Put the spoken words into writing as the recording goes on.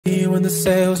when the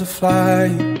sails are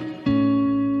flying.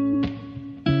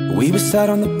 We were sat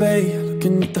on the bay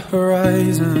looking at the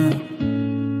horizon,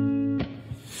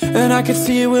 and I could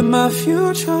see it with my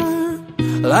future.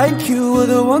 Like you were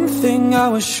the one thing I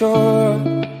was sure.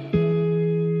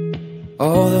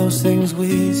 All those things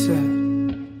we said.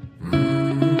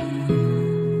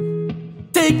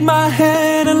 Take my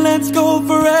hand and let's go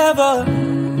forever.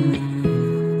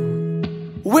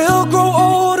 We'll grow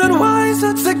old and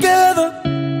wiser together.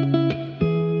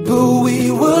 But we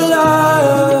were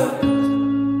liars,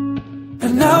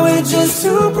 and now we're just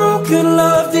two broken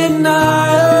love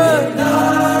deniers.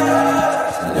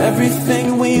 And everything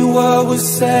we were was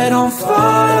set on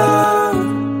fire.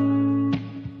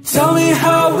 Tell me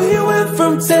how we went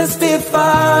from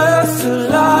testifiers to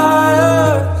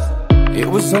liars. It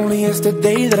was only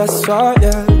yesterday that I saw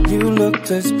you. You looked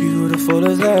as beautiful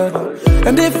as ever.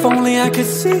 And if only I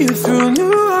could see you through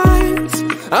new eyes,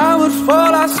 I would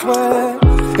fall, I swear.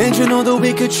 And you know that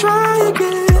we could try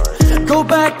again. Go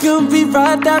back and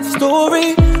rewrite that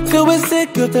story till we're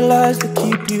sick of the lies that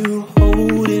keep you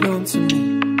holding on to me.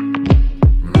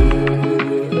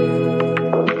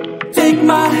 Take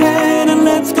my hand and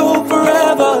let's go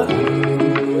forever.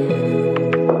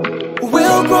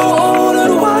 We'll grow old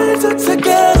and wiser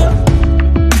together.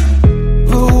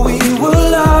 But we were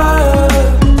liars,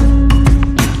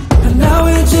 and now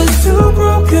we're just two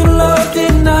broken love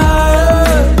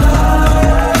deniers.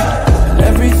 And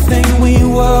everything we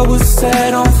were was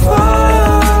set on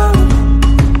fire.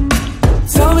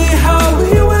 Tell me how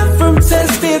we went from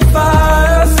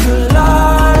testifiers to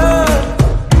liars.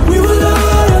 We were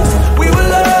liars, we were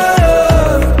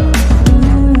liars.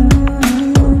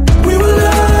 We were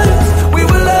liars, we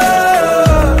were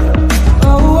liars.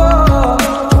 Oh, oh.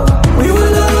 We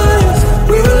were liars,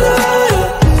 we were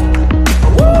liars.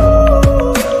 Woo.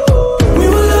 We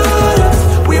were liars,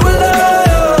 we were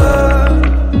liars.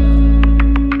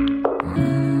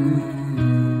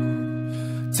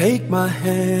 Take my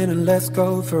hand and let's go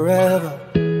forever.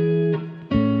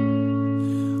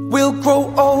 We'll grow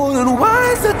old and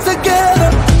wiser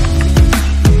together.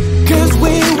 'Cause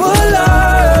we were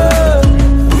liars,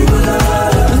 we were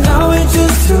liars. And now we're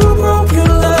just two broken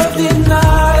love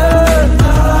deniers.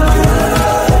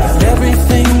 And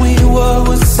everything we were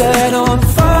was set on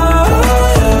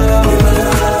fire.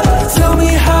 Tell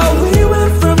me how we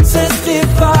went from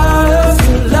testifiers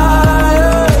to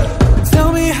liars. Tell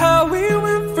me how we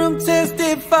went from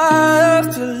testifiers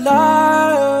to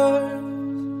liars.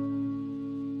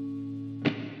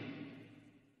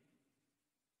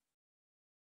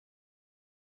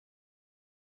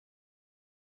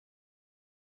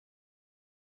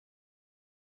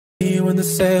 When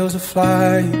the sails are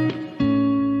flying,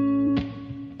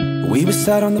 we were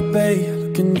sat on the bay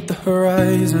looking at the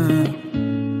horizon,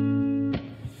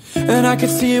 and I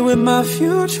could see it with my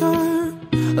future.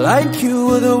 Like you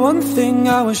were the one thing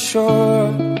I was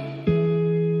sure.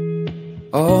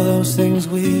 All those things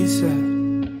we said.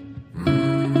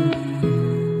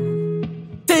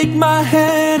 Take my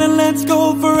hand and let's go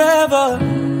forever.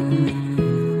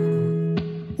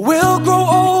 We'll grow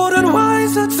old and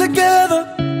wiser together.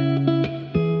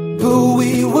 But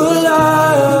we were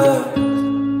liars,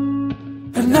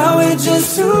 and now we're just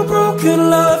two broken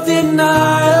love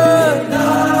deniers.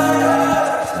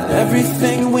 And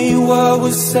everything we were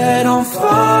was set on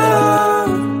fire.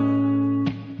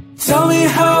 Tell me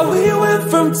how we went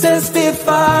from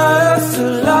testifiers to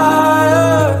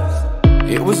liars.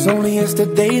 It was only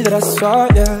yesterday that I saw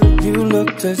you. You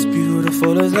looked as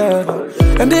beautiful as ever.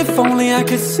 And if only I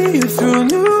could see you through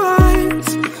new eyes,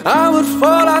 I would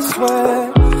fall, I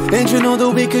swear. And you know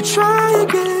that we could try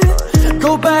again.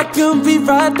 Go back and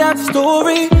rewrite that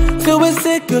story till we're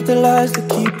sick of the lies that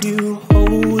keep you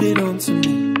holding on to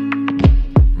me.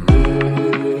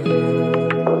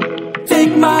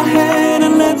 Take my hand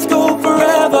and let's go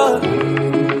forever.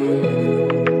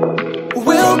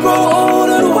 We'll grow old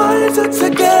and wiser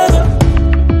together.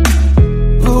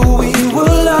 But we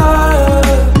were liars,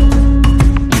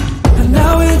 and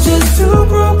now we're just two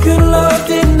broken love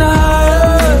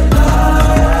deniers.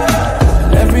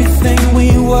 And everything we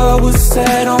were was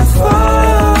set on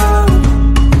fire.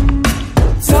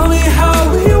 Tell me how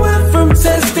we went from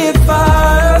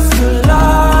testifiers to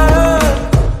liars.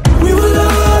 We were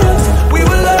liars, we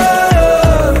were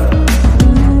liars.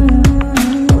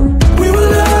 We were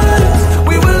liars,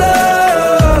 we were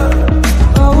liars.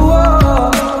 Oh,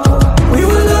 oh. We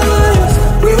were liars,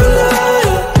 we were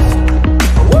liars.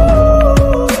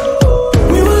 Woo.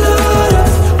 We were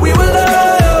liars, we were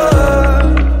liars.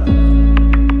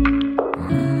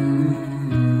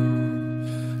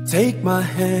 Take my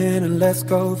hand and let's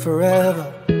go forever.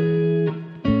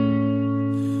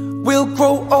 We'll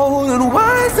grow old and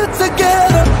wiser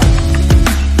together.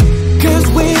 'Cause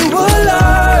we were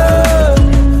liars.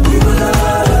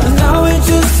 And now we're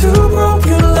just two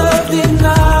broken love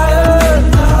deniers.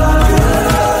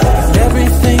 And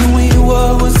everything we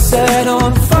were was set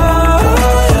on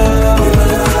fire.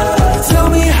 Tell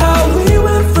me how we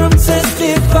went from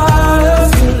testifiers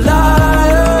to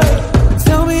liars.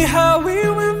 Tell me how we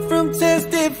went from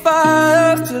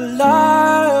testifiers to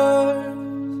liars.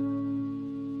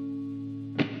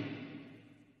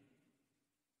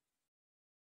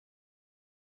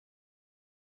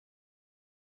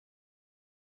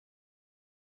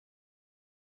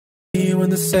 When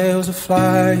the sails were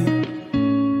flying,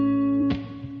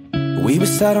 we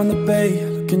were sat on the bay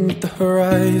looking at the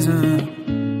horizon,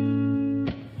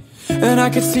 and I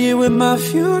could see it with my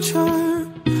future.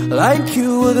 Like you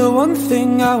were the one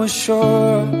thing I was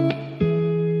sure.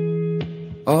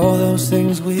 All those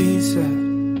things we said.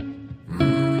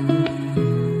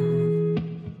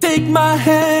 Take my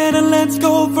hand and let's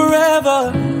go forever.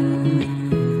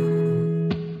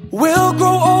 We'll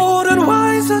grow old and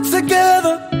wiser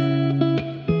together.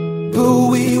 But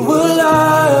we were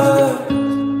liars,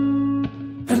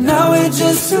 and now we're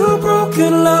just two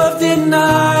broken love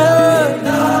deniers.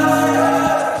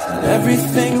 And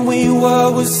everything we were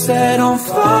was set on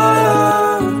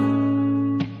fire.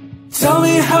 Tell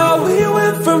me how we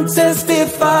went from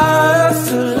testifiers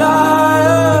to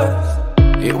liars.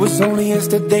 It was only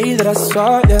yesterday that I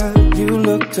saw you. You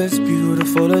looked as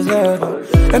beautiful as ever.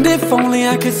 And if only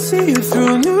I could see you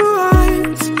through new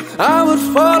eyes, I would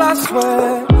fall, I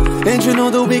swear. And you know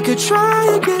that we could try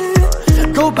again.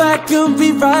 Go back and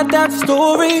rewrite that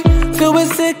story till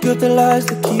we're sick of the lies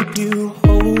that keep you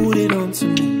holding on to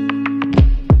me.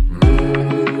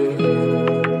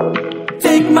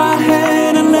 Take my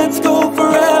hand and let's go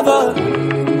forever.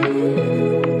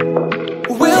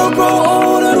 We'll grow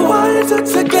old and wiser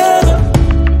together.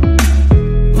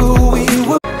 But we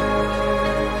were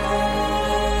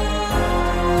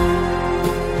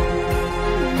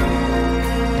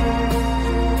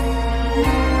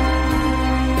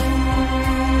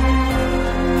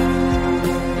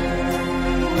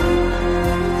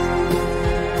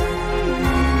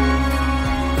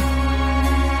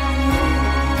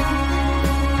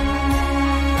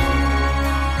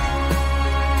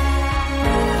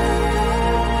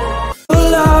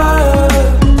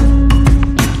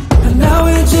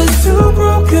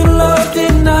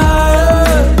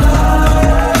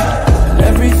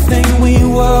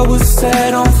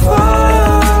set on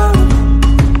fire.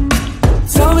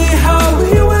 Tell me how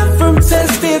we went from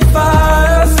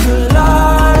testifiers to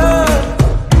liars.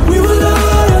 We were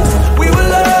liars, we were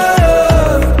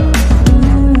liars.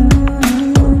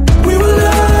 We were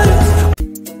liars.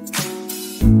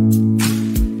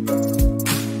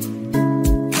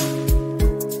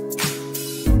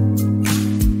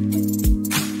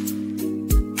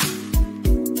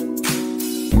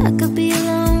 I could be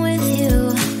alone with you,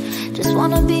 just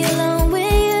wanna be alone.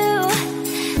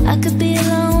 I could be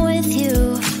alone with you.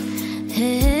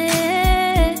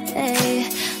 Hey, hey.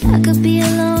 I could be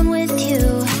alone with you.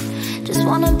 Just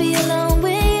wanna be alone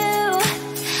with you.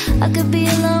 I could be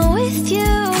alone with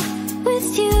you, with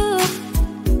you.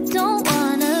 Don't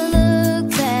wanna look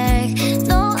back.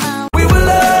 No, we were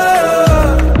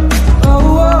liars. Oh,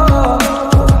 oh.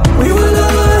 We were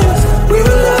liars. We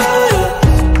were liars.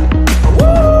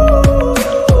 Woo.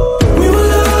 We were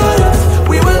liars.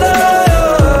 We were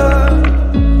liars.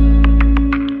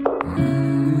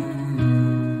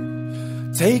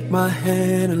 Take my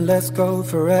hand and let's go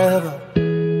forever.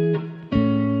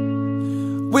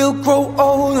 We'll grow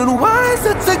old and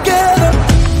wiser together.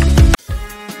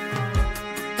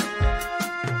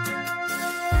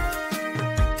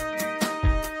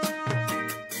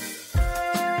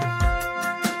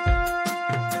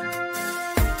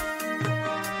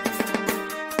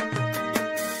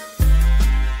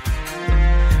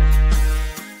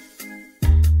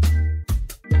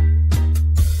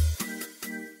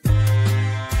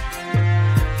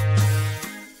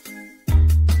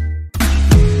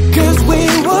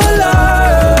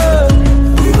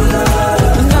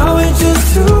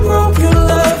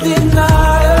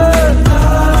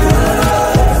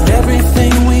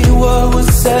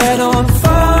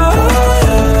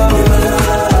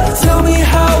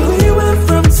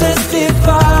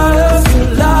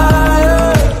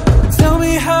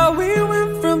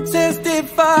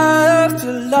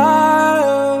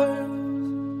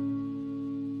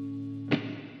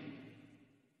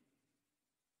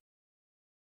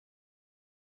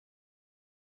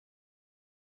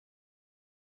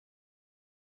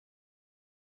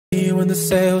 When the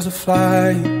sails are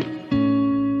flying,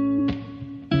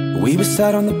 we We were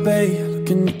sat on the bay,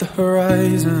 looking at the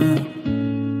horizon,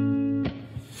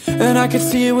 and I could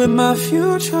see it with my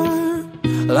future.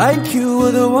 Like you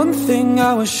were the one thing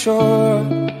I was sure.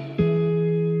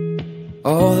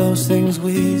 All those things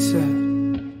we said.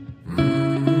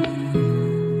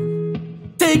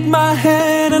 Take my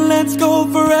hand and let's go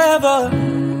forever.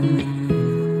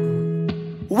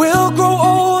 We'll grow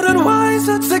old and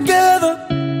wiser together.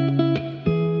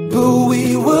 But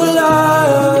we were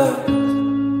liars,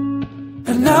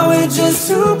 and now we're just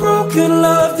two broken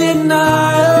love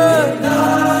deniers.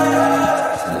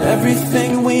 And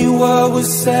everything we were was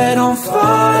set on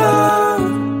fire.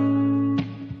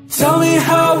 Tell me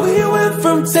how we went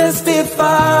from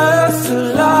testifiers to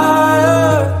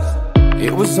liars.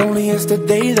 It was only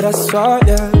yesterday that I saw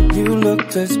you. You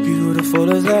looked as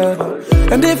beautiful as ever.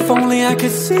 And if only I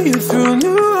could see you through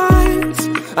new eyes,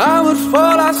 I would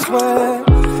fall, I swear.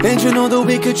 And you know that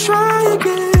we could try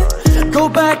again. Go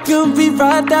back and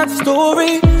rewrite that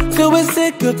story till we're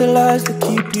sick of the lies that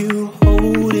keep you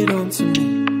holding on to me.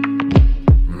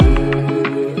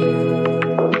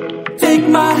 Take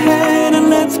my hand and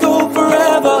let's go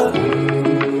forever.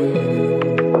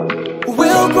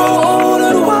 We'll grow old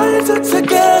and wiser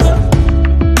together.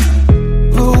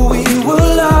 But we were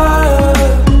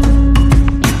liars,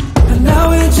 and now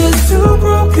we're just two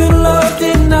broken love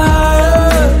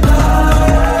deniers.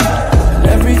 And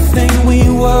everything we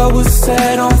were was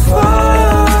set on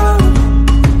fire.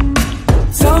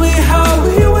 Tell me how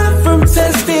we went from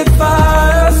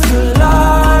testifiers to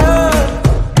liars.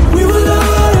 We were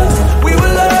liars, we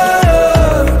were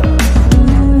liars.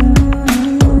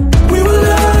 We were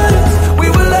liars, we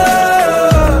were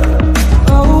liars.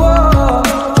 Oh, oh.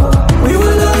 We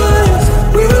were liars,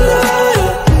 we were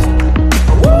liars.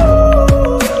 Woo.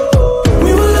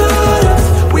 We were liars,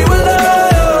 we were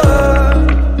liars.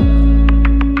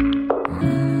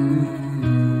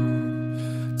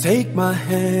 Take my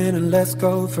hand and let's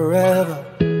go forever.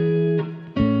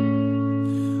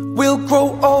 We'll grow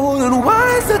old and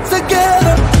wiser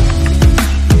together.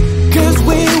 'Cause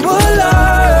we were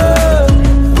liars,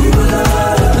 we were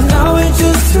liars. And now we're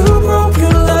just two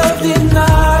broken love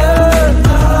deniers.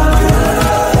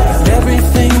 And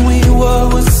everything we were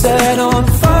was set on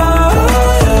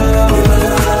fire.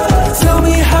 Tell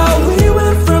me how we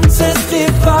went from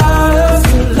testifiers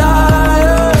to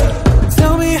liars.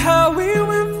 Tell me how we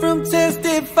went from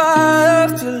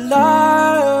testifiers to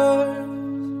liars.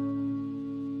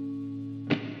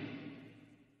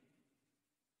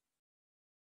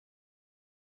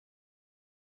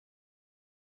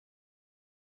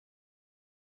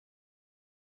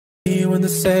 When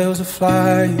the sails are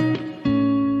flying,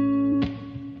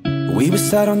 we were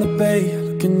sat on the bay,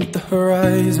 looking at the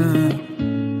horizon,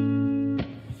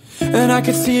 and I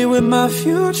could see it with my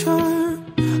future.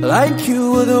 Like you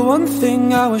were the one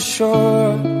thing I was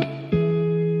sure.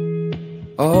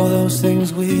 All those things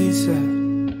we said.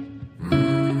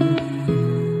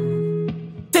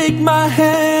 Take my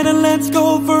hand and let's go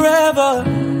forever.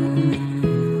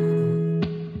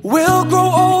 We'll grow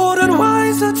old and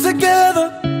wiser together.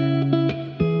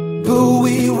 But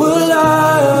we were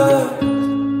liars,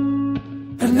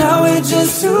 and now we're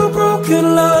just two broken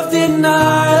love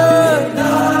deniers.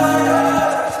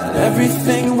 And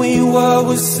everything we were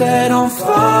was set on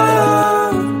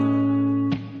fire.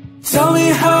 Tell me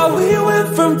how we went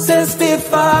from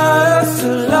testifiers to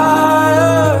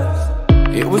liars.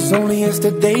 It was only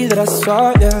yesterday that I saw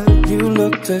you. You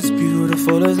looked as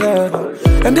beautiful as ever.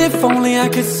 And if only I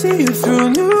could see you through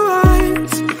new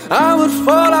eyes, I would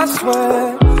fall, I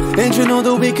swear. And you know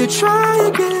that we could try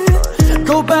again.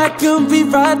 Go back and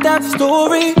rewrite that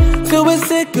story till we're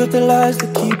sick of the lies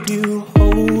that keep you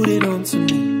holding on to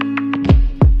me.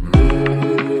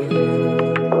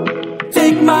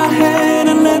 Take my hand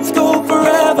and let's go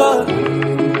forever.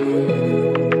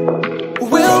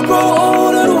 We'll grow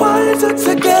old and wiser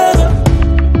together.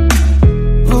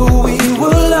 But we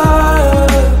were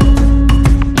liars,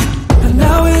 and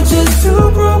now we're just two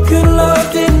broken love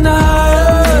deniers.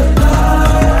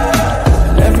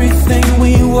 Everything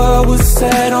we were was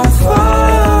set on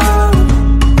fire.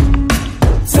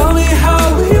 Tell me how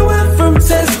we went from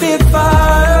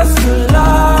testifiers to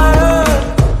liars.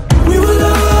 We were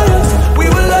liars, we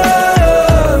were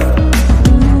liars.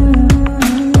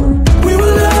 We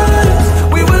were liars,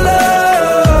 we were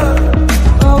liars.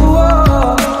 Oh,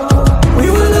 oh. We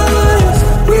were liars,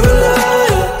 we were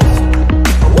liars.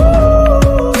 Woo.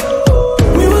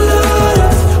 We were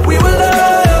liars, we were liars.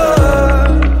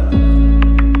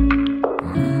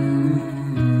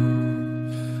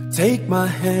 Take my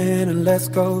hand and let's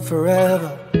go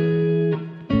forever.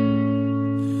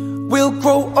 We'll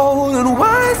grow old and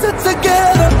wiser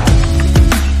together.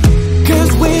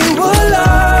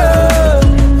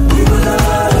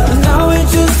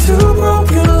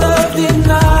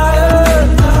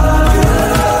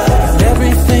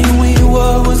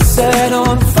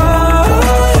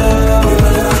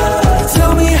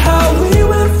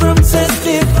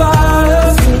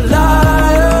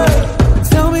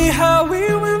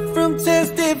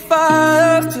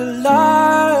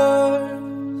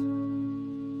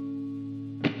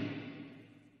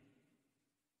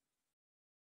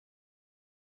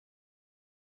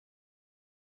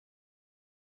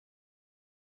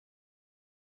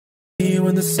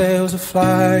 When the sails are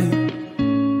flying,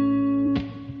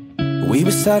 we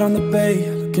were sat on the bay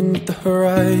looking at the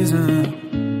horizon,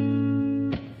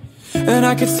 and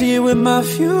I could see it with my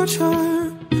future.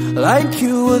 Like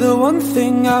you were the one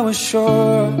thing I was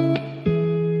sure.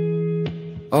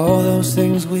 All those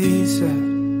things we said.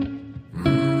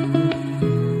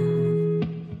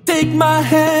 Take my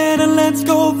hand and let's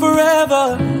go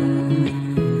forever.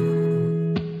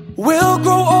 We'll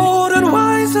grow old and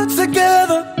wiser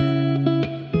together.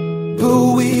 But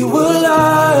we were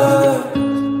liars,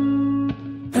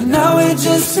 and now we're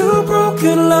just two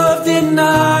broken love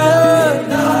deniers.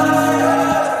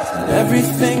 And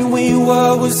everything we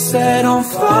were was set on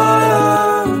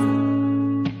fire.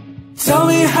 Tell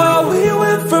me how we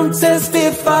went from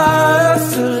testifiers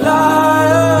to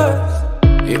liars.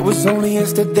 It was only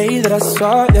yesterday that I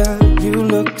saw you. You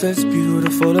looked as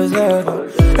beautiful as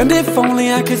ever. And if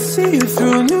only I could see you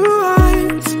through new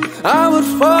eyes, I would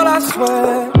fall, I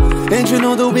swear. And you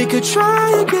know that we could try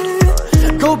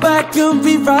again. Go back and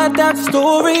rewrite that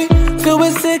story till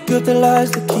we're sick of the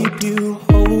lies that keep you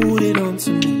holding on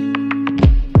to me.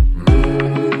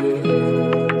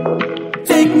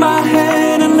 Take my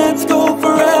hand and let's go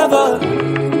forever.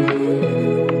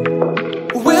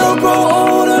 We'll grow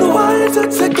old and wiser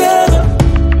together.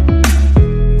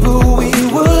 But we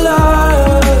were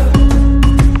liars,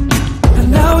 and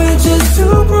now we're just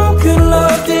two broken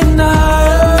love deniers.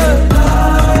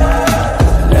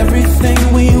 And everything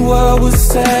we were was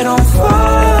set on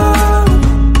fire.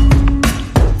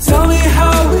 Tell me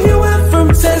how we went from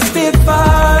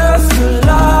testifiers to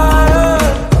liars.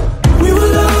 We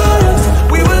were liars,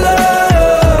 we were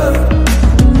liars.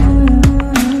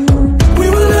 We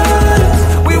were liars,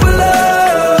 we were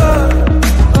liars.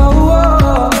 Oh,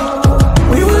 oh.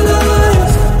 We were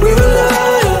liars, we were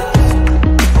liars.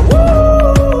 Woo.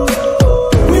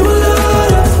 We were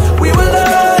liars, we were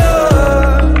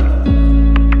liars.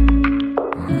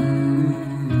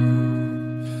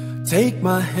 Take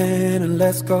my hand and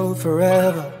let's go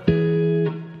forever.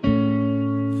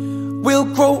 We'll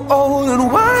grow old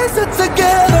and wiser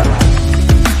together.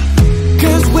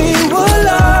 'Cause we were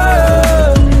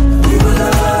liars, we were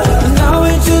liars. And now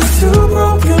we're just two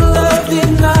broken love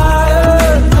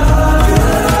deniers.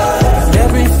 And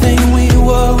everything we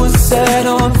were was set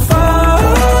on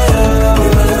fire.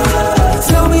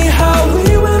 Tell me how we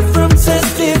went from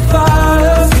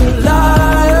testifiers to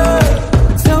liars.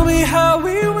 Tell me how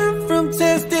we went from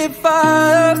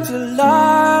testifiers to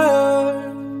liars.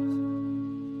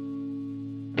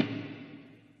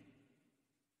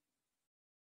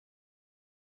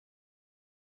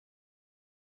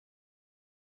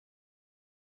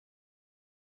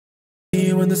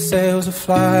 When the sails are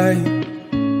flying,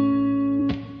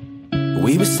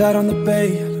 we were sat on the bay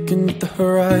looking at the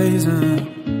horizon,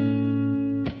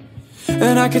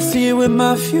 and I could see it with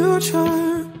my future.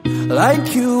 Like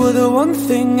you were the one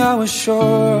thing I was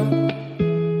sure.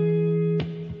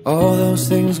 All those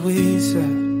things we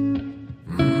said.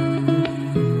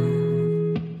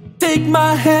 Take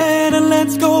my hand and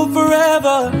let's go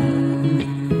forever.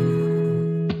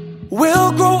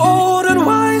 We'll grow old and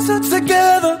wiser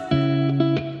together.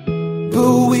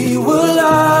 But we were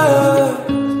liars,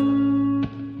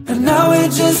 and now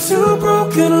we're just two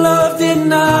broken love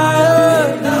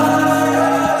deniers.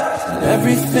 And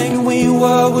everything we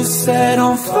were was set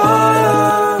on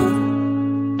fire.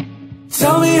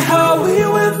 Tell me how we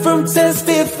went from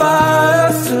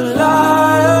testifiers to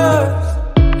liars.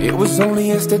 It was only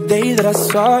yesterday that I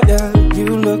saw you. You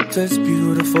looked as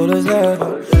beautiful as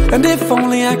ever. And if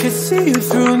only I could see you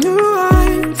through new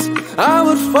eyes, I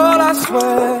would fall, I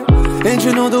swear. And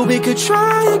you know that we could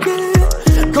try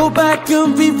again. Go back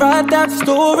and rewrite that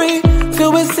story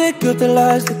till we're sick of the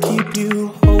lies that keep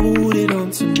you holding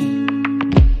on to me.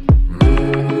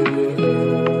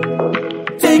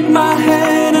 Take my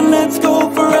hand and let's go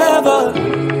forever.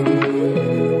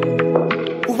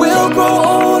 We'll grow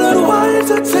old and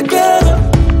wiser together.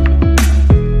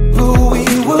 But we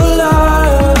were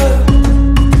liars,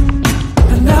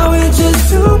 and now we're just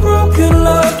two broken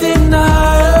love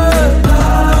deniers.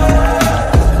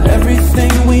 And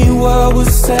everything we were was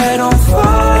set on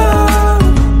fire.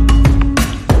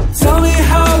 Tell me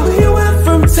how we went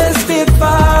from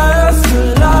testifiers to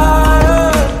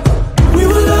liars. We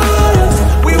were liars,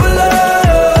 we were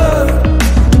liars.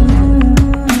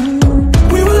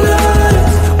 We were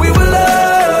liars, we were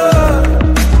liars.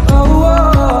 Oh,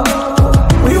 oh.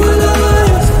 We were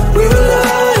liars, we were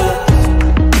liars.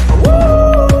 Woo.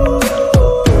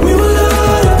 We were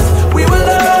liars, we were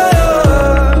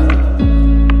liars.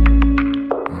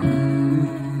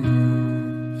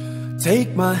 Take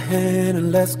my hand and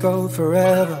let's go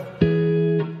forever.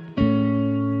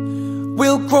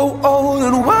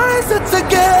 old and wiser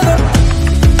together.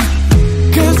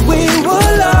 'Cause we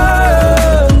were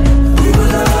liars,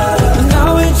 and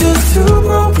now we're just two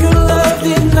broken love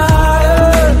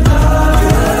deniers.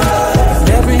 And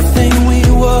everything we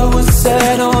were was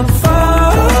set on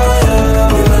fire.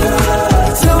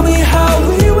 Tell me how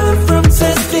we went from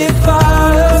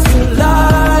testifiers to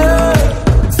liars.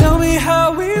 Tell me how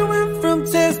we went from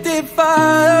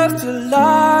testifiers to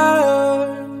liars.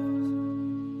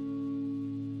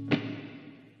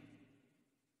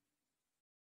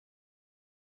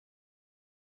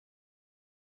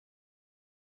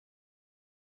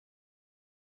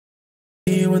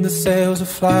 When the sails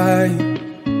were flying,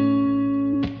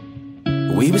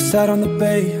 we were sat on the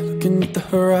bay looking at the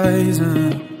horizon,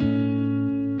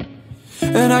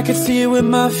 and I could see it with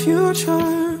my future.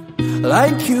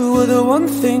 Like you were the one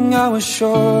thing I was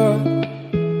sure.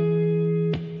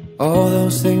 All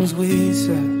those things we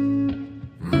said.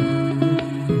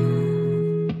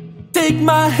 Take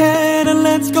my hand and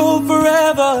let's go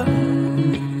forever.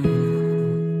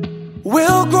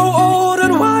 We'll grow old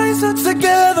and wiser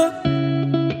together.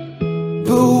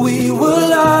 But we were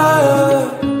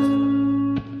liars,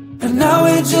 and now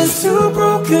we're just two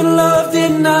broken love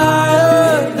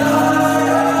deniers.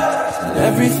 And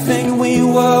everything we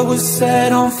were was set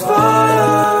on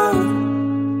fire.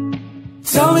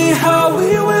 Tell me how we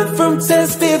went from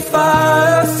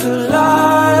testifiers to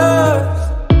liars.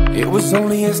 It was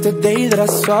only yesterday that I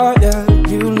saw you.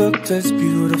 You looked as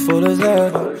beautiful as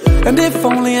ever. And if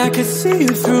only I could see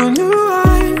you through new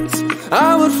eyes, I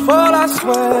would fall, I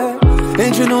swear.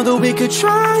 And you know that we could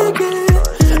try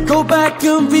again. Go back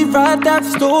and rewrite that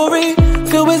story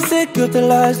till we're sick of the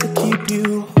lies that keep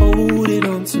you holding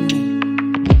on to me.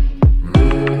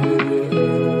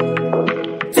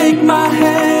 Take my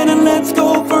hand and let's go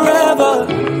forever.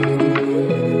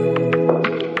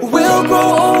 We'll grow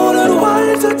old and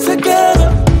wiser together.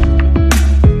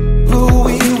 But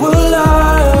we were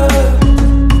liars,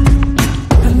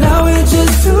 and now we're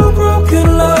just two broken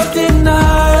love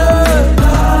deniers.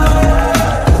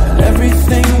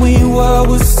 Everything we were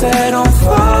was set on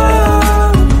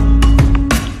fire.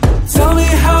 Tell me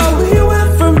how we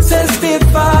went from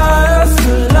testifiers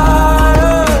to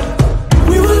liars.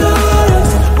 We were liars,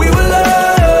 we were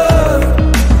liars.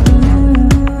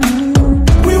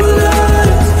 We were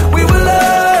liars, we were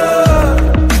liars.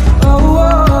 Oh,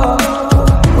 oh.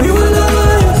 We were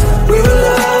liars, we were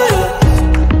liars.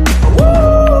 Woo.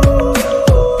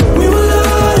 We were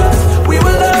liars, we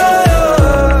were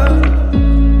liars.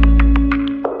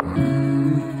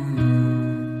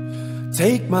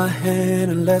 Take my hand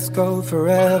and let's go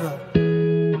forever.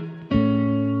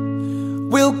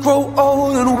 We'll grow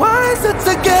old and wiser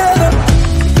together.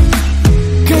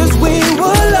 'Cause we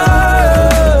were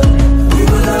liars,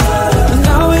 and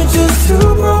now we're just two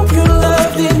broken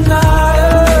love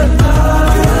deniers.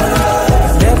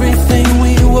 And everything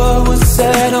we were was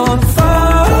set on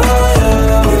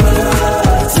fire.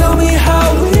 Tell me how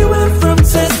we went from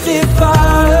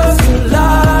testifiers to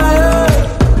liars.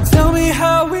 Tell me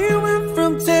how we went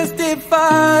from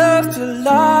testifiers to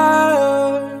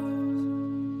liars.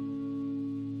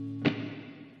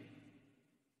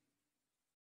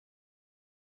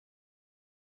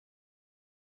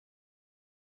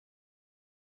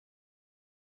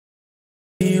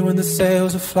 When the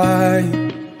sails were flying,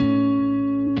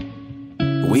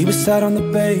 we were sat on the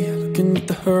bay looking at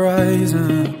the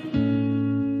horizon,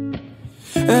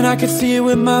 and I could see it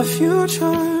with my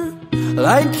future.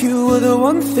 Like you were the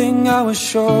one thing I was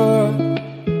sure.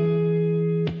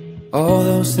 All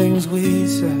those things we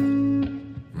said.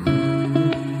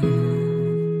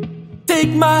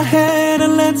 Take my hand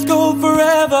and let's go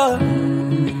forever.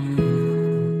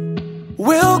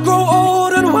 We'll grow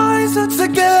old and wiser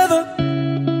together.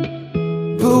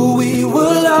 But we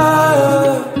were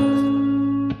liars,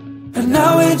 and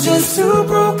now we're just two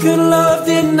broken love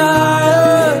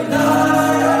deniers.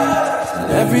 And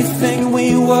everything we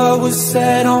were was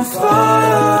set on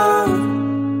fire.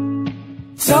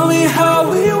 Tell me how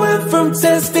we went from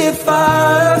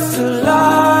testifiers to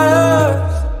liars.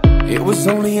 It was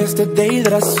only yesterday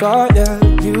that I saw you.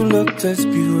 You looked as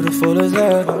beautiful as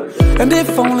ever. And if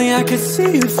only I could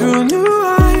see you through new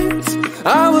eyes,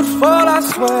 I would fall, I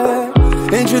swear.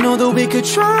 And you know that we could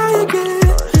try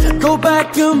again. Go back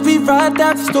and rewrite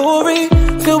that story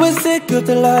till we're sick of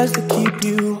the lies that keep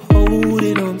you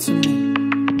holding on to me.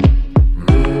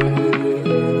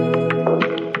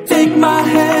 Take my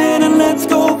hand and let's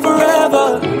go forever.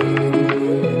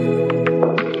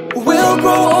 We'll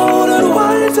grow old and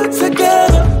wiser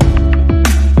together.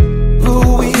 But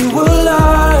we were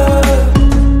liars,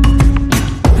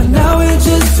 and now we're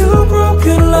just two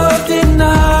broken love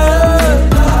deniers.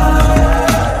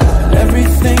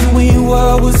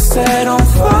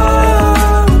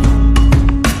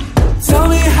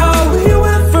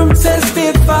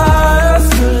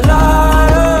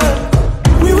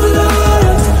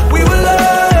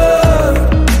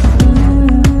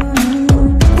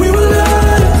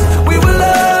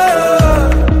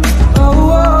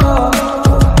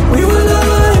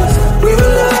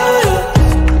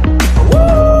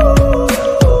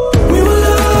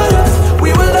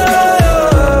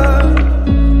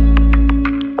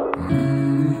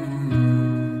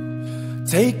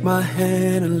 Take my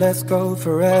hand and let's go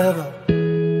forever.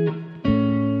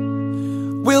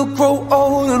 We'll grow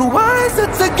old and wiser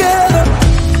together,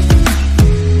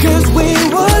 'cause we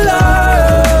were alive.